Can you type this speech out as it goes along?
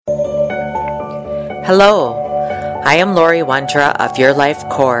Hello, I am Lori Wondra of Your Life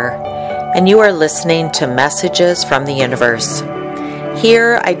Core, and you are listening to Messages from the Universe.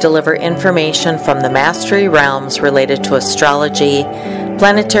 Here I deliver information from the mastery realms related to astrology,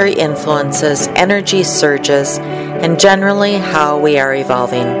 planetary influences, energy surges, and generally how we are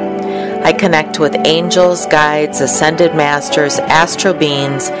evolving. I connect with angels, guides, ascended masters, astral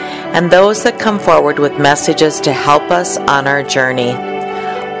beings, and those that come forward with messages to help us on our journey.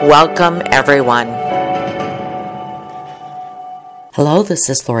 Welcome, everyone. Hello, this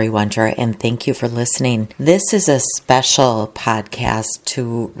is Lori Wondra, and thank you for listening. This is a special podcast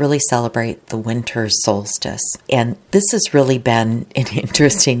to really celebrate the winter solstice. And this has really been an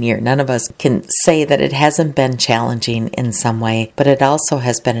interesting year. None of us can say that it hasn't been challenging in some way, but it also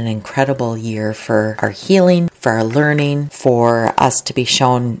has been an incredible year for our healing, for our learning, for us to be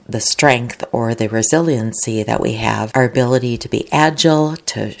shown the strength or the resiliency that we have, our ability to be agile,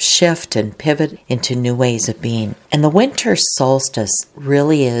 to shift and pivot into new ways of being. And the winter solstice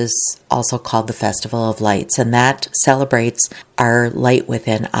really is also called the Festival of Lights, and that celebrates our light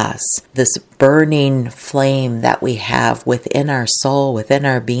within us, this burning flame that we have within our soul, within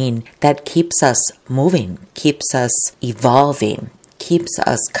our being, that keeps us moving, keeps us evolving, keeps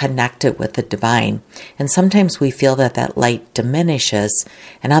us connected with the divine. And sometimes we feel that that light diminishes,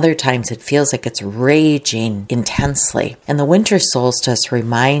 and other times it feels like it's raging intensely. And the winter solstice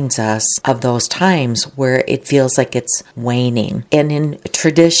reminds us of those times where it feels like it's waning. And in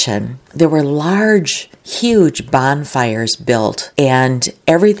tradition, there were huge bonfires built, and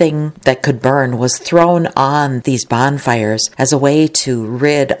everything that could burn was thrown on these bonfires as a way to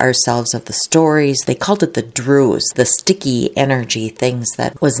rid ourselves of the stories. They called it the drues, the sticky energy, things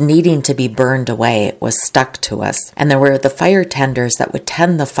that was needing to be burned away. It was stuck to us. And there were the fire tenders that would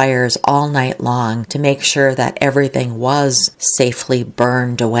tend the fires all night long to make sure that everything was safely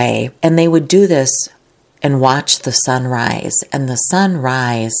burned away. And they would do this and watch the sun rise. And the sun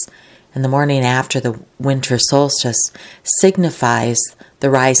rise in the morning after the winter solstice signifies the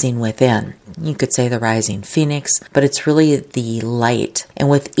rising within. You could say the rising phoenix, but it's really the light. And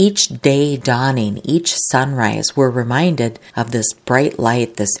with each day dawning, each sunrise, we're reminded of this bright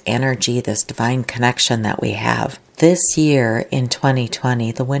light, this energy, this divine connection that we have. This year in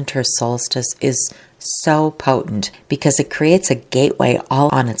 2020, the winter solstice is so potent because it creates a gateway all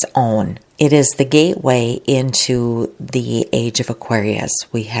on its own. It is the gateway into the age of Aquarius.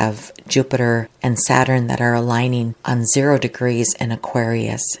 We have Jupiter and Saturn that are aligning on 0 degrees in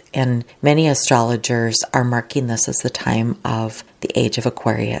Aquarius. And many astrologers are marking this as the time of the age of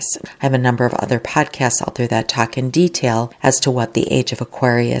Aquarius. I have a number of other podcasts out there that talk in detail as to what the age of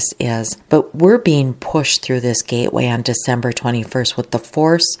Aquarius is. But we're being pushed through this gateway on December 21st with the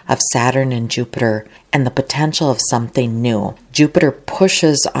force of Saturn and Jupiter and the potential of something new. Jupiter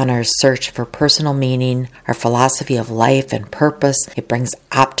pushes on our search for personal meaning, our philosophy of life and purpose. It brings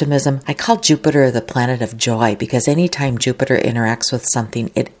optimism. I call Jupiter the planet of joy because anytime Jupiter interacts with something,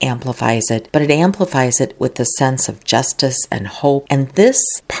 it amplifies it, but it amplifies it with the sense of justice and hope. And this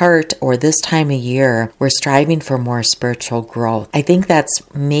part or this time of year, we're striving for more spiritual growth. I think that's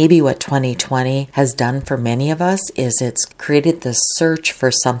maybe what 2020 has done for many of us is it's created this search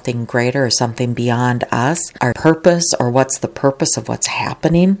for something greater or something beyond us, our purpose or what's the purpose of what's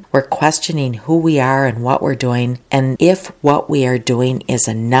happening. We're questioning who we are and what we're doing and if what we are doing is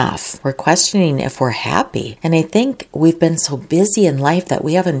enough. We're questioning if we're happy. And I think we've been so busy in life that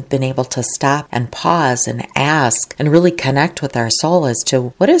we haven't been able to stop and pause and ask and really connect with our soul as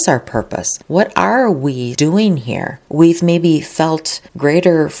to what is our purpose? What are we doing here? We've maybe felt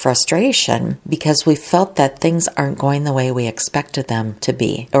greater frustration because we felt that things aren't going the way we expected them to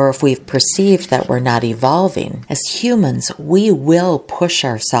be, or if we've perceived that we're not evolving. As humans, we will push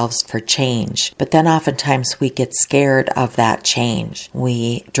ourselves for change, but then oftentimes we get scared of that change.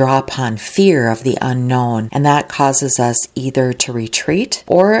 We draw upon fear of the unknown, and that causes us either to retreat,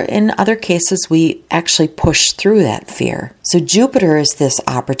 or in other cases, we actually push through that fear. So Jupiter is this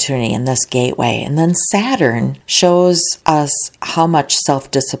opportunity and this gateway, and then Saturn shows us how much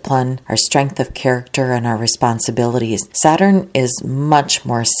self-discipline, our strength of character, and our responsibilities. Saturn is much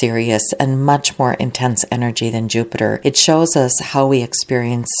more serious and much more intense energy than Jupiter. It shows us how we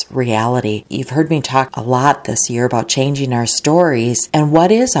experience reality. You've heard me talk a lot this year about changing our stories and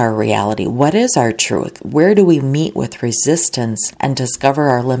what is our reality? What is our truth? Where do we meet with resistance and discover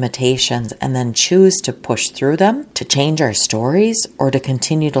our limitations and then choose to push through them, to change our stories, or to continue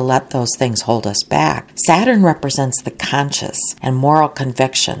continue to let those things hold us back. Saturn represents the conscious and moral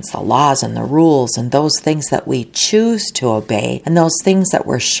convictions, the laws and the rules, and those things that we choose to obey, and those things that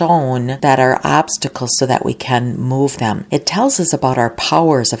we're shown that are obstacles so that we can move them. It tells us about our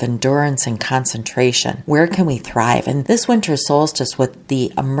powers of endurance and concentration. Where can we thrive? And this winter solstice, with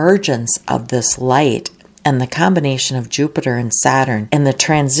the emergence of this light and the combination of Jupiter and Saturn and the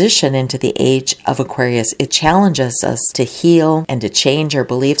transition into the age of Aquarius, it challenges us to heal and to change our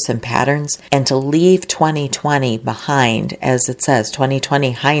beliefs and patterns and to leave 2020 behind. As it says,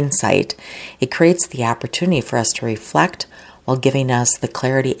 2020 hindsight. It creates the opportunity for us to reflect while giving us the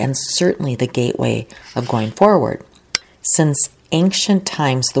clarity and certainly the gateway of going forward. Since ancient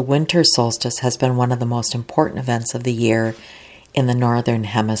times, the winter solstice has been one of the most important events of the year in the Northern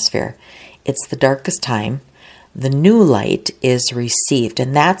Hemisphere. It's the darkest time. The new light is received,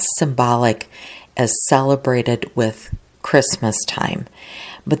 and that's symbolic as celebrated with Christmas time.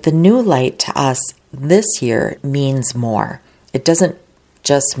 But the new light to us this year means more. It doesn't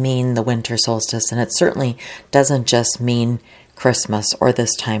just mean the winter solstice, and it certainly doesn't just mean Christmas or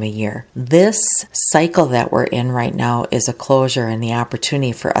this time of year. This cycle that we're in right now is a closure and the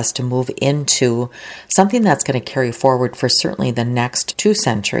opportunity for us to move into something that's going to carry forward for certainly the next 2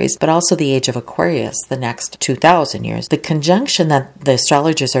 centuries, but also the age of Aquarius, the next 2,000 years. The conjunction that the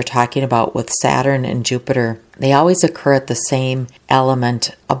astrologers are talking about with Saturn and Jupiter, they always occur at the same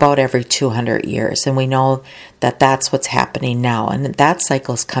element about every 200 years. And we know that that's what's happening now. And that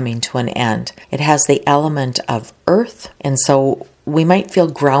cycle is coming to an end. It has the element of earth. And so we might feel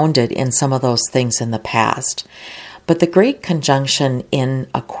grounded in some of those things in the past. But the great conjunction in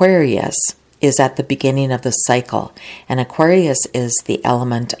Aquarius is at the beginning of the cycle. And Aquarius is the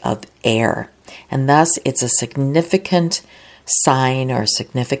element of air. And thus it's a significant sign or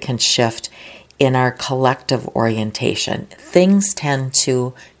significant shift in our collective orientation. Things tend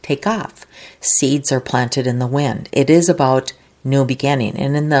to take off. Seeds are planted in the wind. It is about new beginning.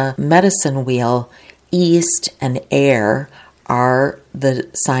 And in the medicine wheel, east and air are the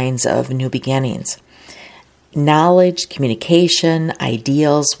signs of new beginnings. Knowledge, communication,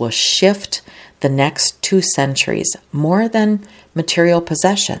 ideals will shift the next 2 centuries more than material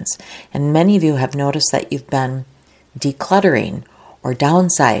possessions. And many of you have noticed that you've been decluttering or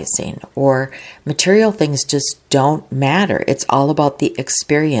downsizing, or material things just don't matter. It's all about the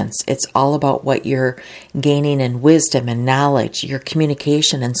experience. It's all about what you're gaining in wisdom and knowledge, your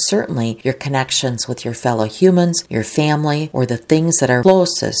communication, and certainly your connections with your fellow humans, your family, or the things that are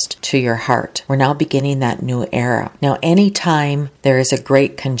closest to your heart. We're now beginning that new era. Now, anytime there is a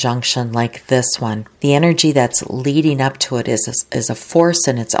great conjunction like this one, the energy that's leading up to it is a force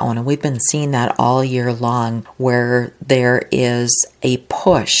in its own. And we've been seeing that all year long, where there is a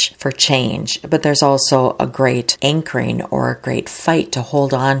push for change, but there's also a great anchoring or a great fight to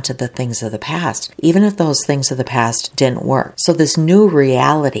hold on to the things of the past, even if those things of the past didn't work. So this new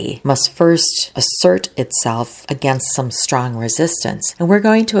reality must first assert itself against some strong resistance. And we're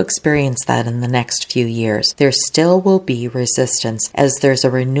going to experience that in the next few years. There still will be resistance as there's a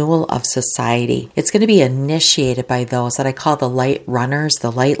renewal of society. It's going to be initiated by those that I call the light runners,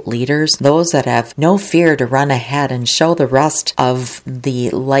 the light leaders, those that have no fear to run ahead and show the rest of the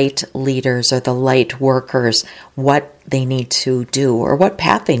light leaders or the light workers what they need to do or what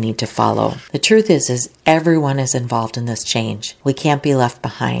path they need to follow. The truth is everyone is involved in this change. We can't be left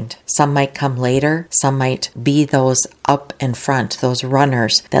behind. Some might come later. Some might be those up in front, those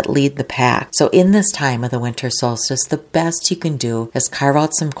runners that lead the pack. So in this time of the winter solstice, the best you can do is carve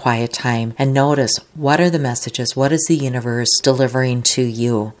out some quiet time and notice, what are the messages? What is the universe delivering to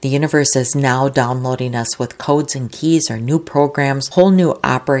you? The universe is now downloading us with codes and keys or new programs, whole new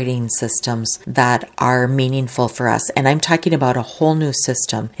operating systems that are meaningful for us. And I'm talking about a whole new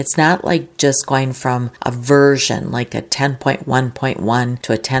system. It's not like just going from a version like a 10.1.1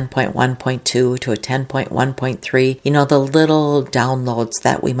 to a 10.1.2 to a 10.1.3. You know, the little downloads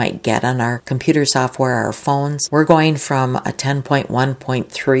that we might get on our computer software, our phones. We're going from a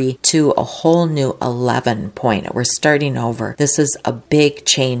 10.1.3 to a whole new 11 point. We're starting over. This is a big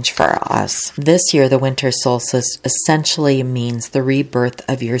change for us. This year, the winter solstice essentially means the rebirth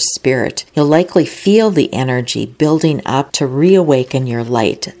of your spirit. You'll likely feel the energy building up to reawaken your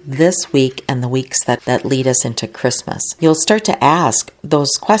light this week and the weeks that lead us into Christmas. You'll start to ask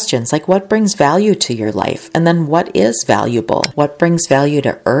those questions like, what brings value to your life? And then what is valuable? What brings value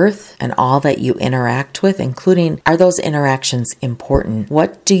to Earth and all that you interact with, including, are those interactions important?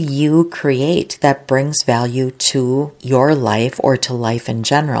 What do you create that brings value to your life or to life in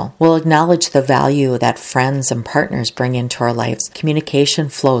general? We'll acknowledge the value that friends and partners bring into our lives. Communication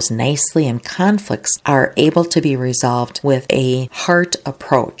flows nicely and conflicts are able to be resolved with a heart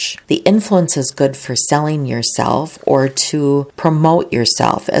approach. The influence is good for selling yourself or to promote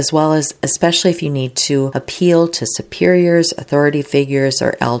yourself, as well as especially if you need to appeal to superiors, authority figures,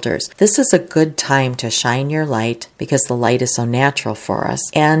 or elders. This is a good time to shine your light because the light is so natural for us,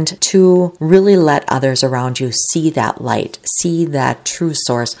 and to really let others around you see that light, see that true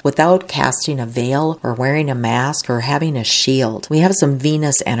source without casting a veil or wearing a mask or having a shield. We have some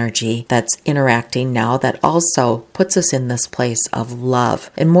Venus energy that's interacting now that also puts us in this place of love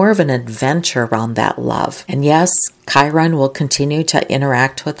and more of an adventure around that love. And yes, Chiron will continue to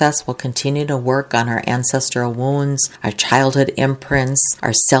interact with us. We'll continue to work on our ancestral wounds, our childhood imprints,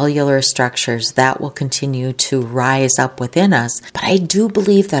 our cellular structures. That will continue to rise up within us. But I do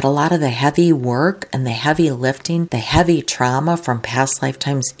believe that a lot of the heavy work and the heavy lifting, the heavy trauma from past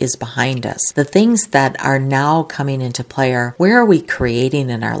lifetimes is behind us. The things that are now coming into play are, where are we creating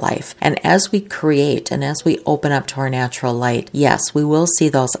in our life? And as we create and as we open up to our natural light, yes, we will see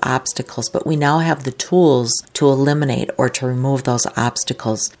those obstacles, but we now have the tools to eliminate or to remove those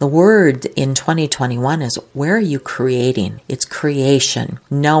obstacles. The word in 2021 is, where are you creating? It's creation,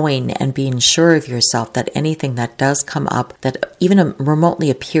 knowing and being sure of yourself that anything that does come up that even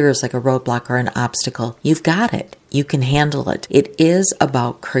remotely appears like a roadblock or an obstacle, you've got it. You can handle it. It is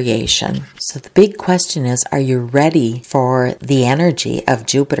about creation. So the big question is, are you ready for the energy of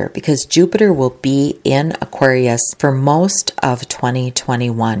Jupiter? Because Jupiter will be in Aquarius for most of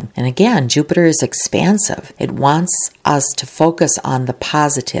 2021. And again, Jupiter is expansive. It wants us to focus on the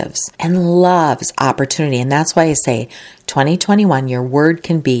positives and loves opportunity. And that's why I say 2021, your word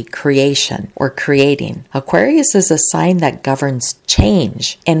can be creation or creating. Aquarius is a sign that governs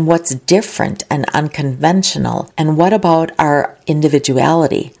change and what's different and unconventional. And what about our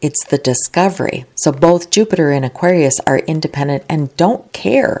individuality? It's the discovery. So both Jupiter and Aquarius are independent and don't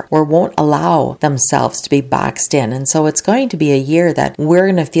care or won't allow themselves to be boxed in. And so it's going to be a year that we're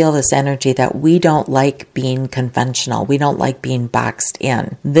going to feel this energy that we don't like being conventional. We don't like being boxed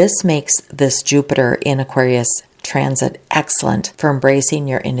in. This makes this Jupiter in Aquarius transit excellent for embracing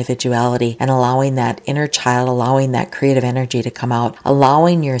your individuality and allowing that inner child, allowing that creative energy to come out,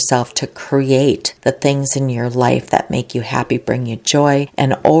 allowing yourself to create the things in your life that make you happy, bring you joy,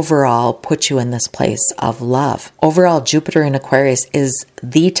 and overall put you in this place of love. Overall, Jupiter in Aquarius is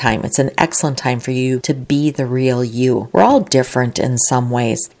the time. It's an excellent time for you to be the real you. We're all different in some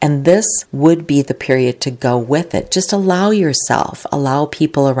ways, and this would be the period to go with it. Just allow yourself, allow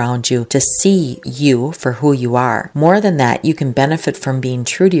people around you to see you for who you are. More than that, you can benefit from being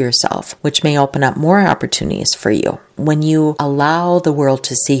true to yourself, which may open up more opportunities for you. When you allow the world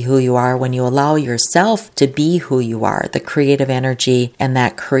to see who you are, when you allow yourself to be who you are, the creative energy and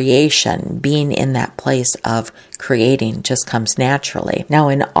that creation, being in that place of creating just comes naturally. Now,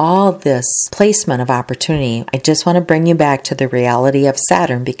 in all this placement of opportunity, I just want to bring you back to the reality of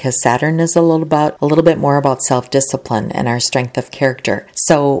Saturn, because Saturn is a little bit more about self-discipline and our strength of character.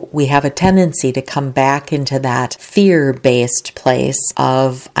 So we have a tendency to come back into that fear-based place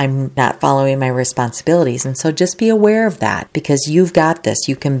of, I'm not following my responsibilities. And so just be aware of that, because you've got this.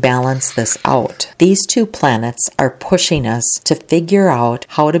 You can balance this out. These two planets are pushing us to figure out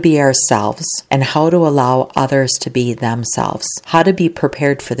how to be ourselves and how to allow others to be themselves, how to be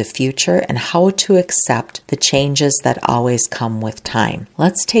prepared for the future, and how to accept the changes that always come with time.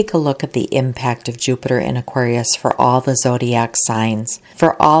 Let's take a look at the impact of Jupiter in Aquarius for all the zodiac signs.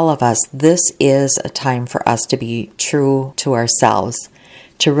 For all of us, this is a time for us to be true to ourselves,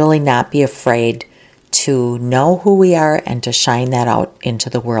 to really not be afraid to know who we are and to shine that out into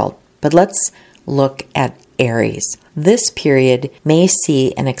the world. But let's look at Aries. This period may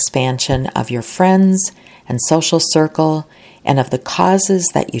see an expansion of your friends and social circle and of the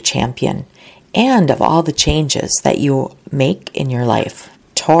causes that you champion and of all the changes that you make in your life.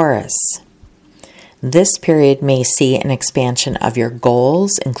 Taurus. This period may see an expansion of your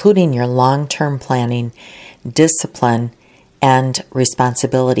goals, including your long-term planning, discipline, and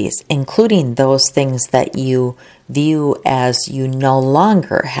responsibilities, including those things that you view as you no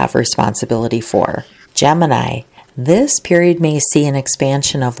longer have responsibility for. Gemini. This period may see an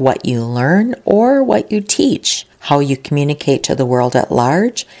expansion of what you learn or what you teach, how you communicate to the world at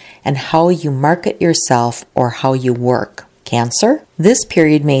large, and how you market yourself or how you work. Cancer. This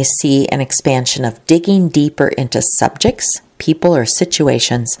period may see an expansion of digging deeper into subjects, people, or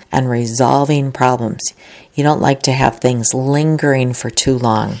situations and resolving problems. You don't like to have things lingering for too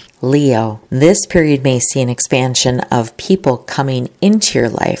long. Leo. This period may see an expansion of people coming into your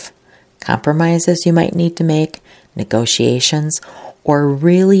life, compromises you might need to make, negotiations, or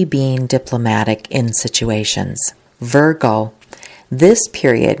really being diplomatic in situations. Virgo. This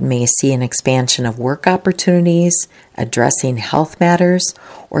period may see an expansion of work opportunities, addressing health matters,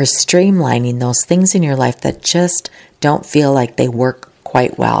 or streamlining those things in your life that just don't feel like they work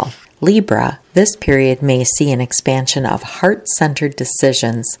quite well. Libra, this period may see an expansion of heart-centered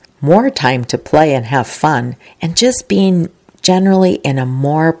decisions, more time to play and have fun, and just being generally in a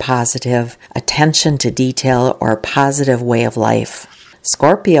more positive attention to detail or positive way of life.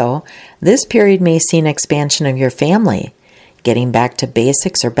 Scorpio, this period may see an expansion of your family, getting back to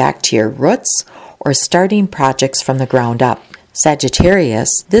basics or back to your roots, or starting projects from the ground up. Sagittarius,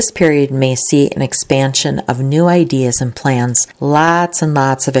 this period may see an expansion of new ideas and plans, lots and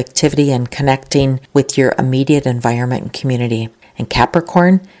lots of activity and connecting with your immediate environment and community. And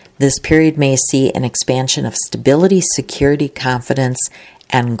Capricorn, this period may see an expansion of stability, security, confidence,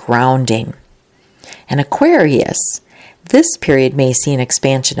 and grounding. And Aquarius, this period may see an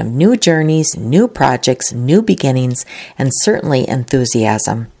expansion of new journeys, new projects, new beginnings, and certainly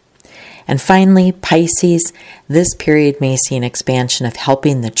enthusiasm. And finally, Pisces, this period may see an expansion of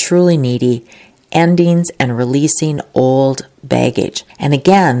helping the truly needy, endings, and releasing old baggage. And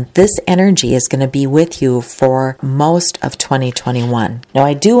again, this energy is going to be with you for most of 2021. Now,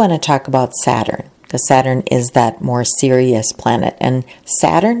 I do want to talk about Saturn, because Saturn is that more serious planet. And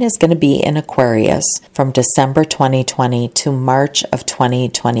Saturn is going to be in Aquarius from December 2020 to March of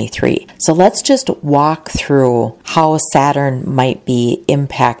 2023. So let's just walk through how Saturn might be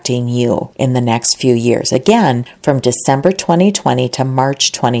impacting you in the next few years. Again, from December 2020 to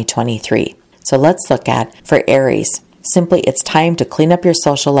March 2023. So let's look at, for Aries, simply it's time to clean up your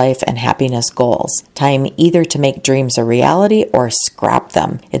social life and happiness goals. Time either to make dreams a reality or scrap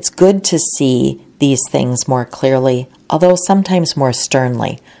them. It's good to see these things more clearly, although sometimes more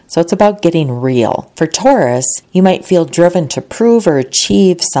sternly. So it's about getting real. For Taurus, you might feel driven to prove or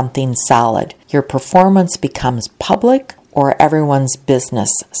achieve something solid. Your performance becomes public or everyone's business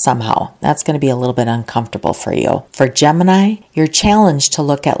somehow. That's going to be a little bit uncomfortable for you. For Gemini, you're challenged to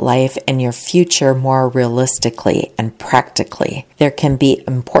look at life and your future more realistically and practically. There can be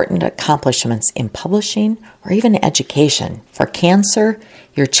important accomplishments in publishing or even education. For Cancer,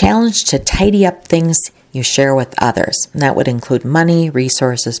 you're challenged to tidy up things you share with others. And that would include money,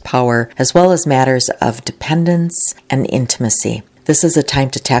 resources, power, as well as matters of dependence and intimacy. This is a time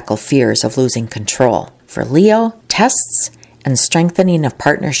to tackle fears of losing control. For Leo, tests and strengthening of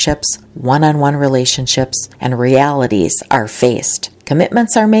partnerships, one-on-one relationships, and realities are faced.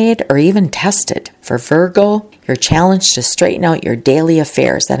 Commitments are made or even tested. For Virgo, you're challenged to straighten out your daily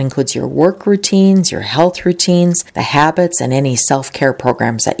affairs. That includes your work routines, your health routines, the habits, and any self-care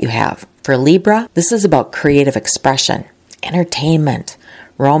programs that you have. For Libra, this is about creative expression, entertainment,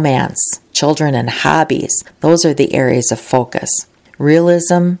 romance, children, and hobbies. Those are the areas of focus.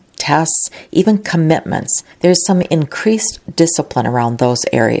 Realism, tests, even commitments. There's some increased discipline around those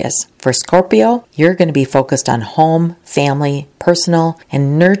areas. For Scorpio, you're going to be focused on home, family, personal,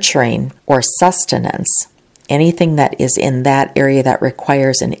 and nurturing or sustenance. Anything that is in that area that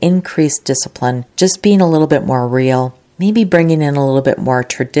requires an increased discipline, just being a little bit more real, maybe bringing in a little bit more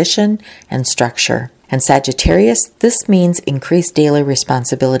tradition and structure. And Sagittarius, this means increased daily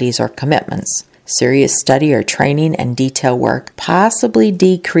responsibilities or commitments. Serious study or training and detail work, possibly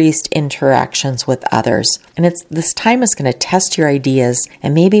decreased interactions with others. And this time is going to test your ideas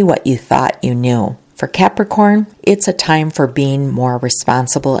and maybe what you thought you knew. For Capricorn, it's a time for being more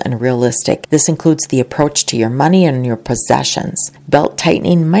responsible and realistic. This includes the approach to your money and your possessions. Belt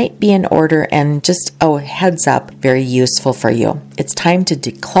tightening might be in order and just a heads up, very useful for you. It's time to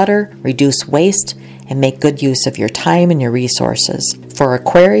declutter, reduce waste, and make good use of your time and your resources. For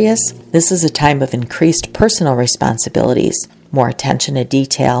Aquarius, this is a time of increased personal responsibilities, more attention to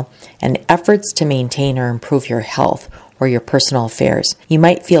detail, and efforts to maintain or improve your health or your personal affairs. You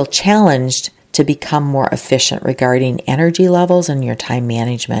might feel challenged to become more efficient regarding energy levels and your time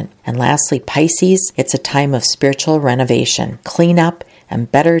management. And lastly, Pisces, it's a time of spiritual renovation, cleanup, and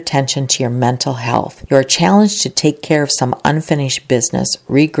better attention to your mental health. You are challenged to take care of some unfinished business,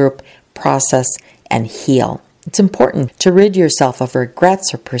 regroup, process, and heal. It's important to rid yourself of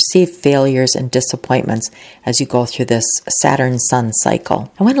regrets or perceived failures and disappointments as you go through this Saturn-Sun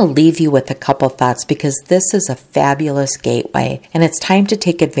cycle. I want to leave you with a couple thoughts because this is a fabulous gateway and it's time to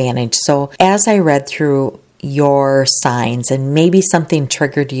take advantage. So as I read through your signs, and maybe something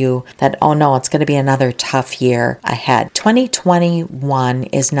triggered you that, oh no, it's going to be another tough year ahead. 2021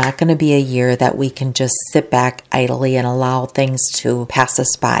 is not going to be a year that we can just sit back idly and allow things to pass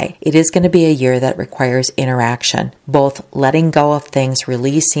us by. It is going to be a year that requires interaction, both letting go of things,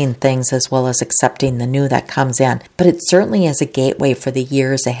 releasing things, as well as accepting the new that comes in. But it certainly is a gateway for the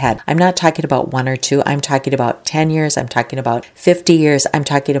years ahead. I'm not talking about 1 or 2. I'm talking about 10 years. I'm talking about 50 years. I'm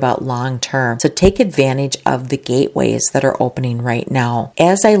talking about long term. So take advantage of the gateways that are opening right now.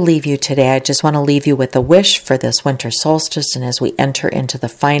 As I leave you today, I just want to leave you with a wish for this winter solstice, and as we enter into the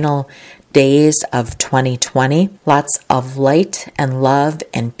final days of 2020, lots of light and love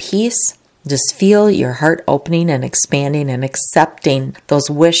and peace. Just feel your heart opening and expanding and accepting those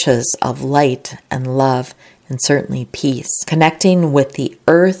wishes of light and love and certainly peace. Connecting with the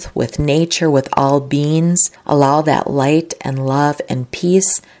earth, with nature, with all beings. Allow that light and love and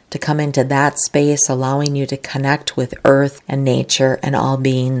peace to come into that space, allowing you to connect with earth and nature and all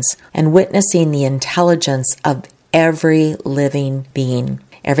beings, and witnessing the intelligence of every living being.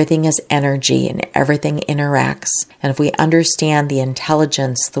 Everything is energy and everything interacts. And if we understand the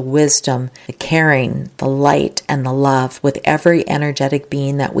intelligence, the wisdom, the caring, the light, and the love with every energetic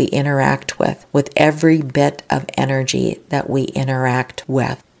being that we interact with every bit of energy that we interact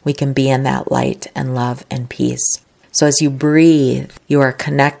with, we can be in that light and love and peace. So as you breathe, you are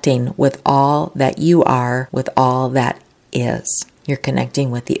connecting with all that you are, with all that is. You're connecting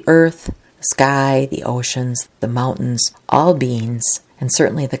with the earth, the sky, the oceans, the mountains, all beings, and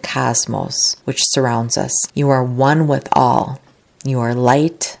certainly the cosmos, which surrounds us. You are one with all. You are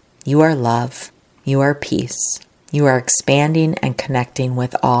light. You are love. You are peace. You are expanding and connecting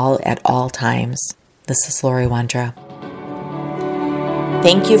with all at all times. This is Lori Wondra.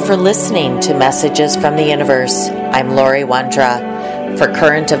 Thank you for listening to Messages from the Universe. I'm Lori Wondra. For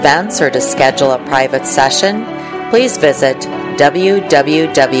current events or to schedule a private session, please visit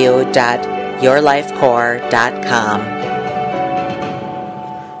www.yourlifecore.com.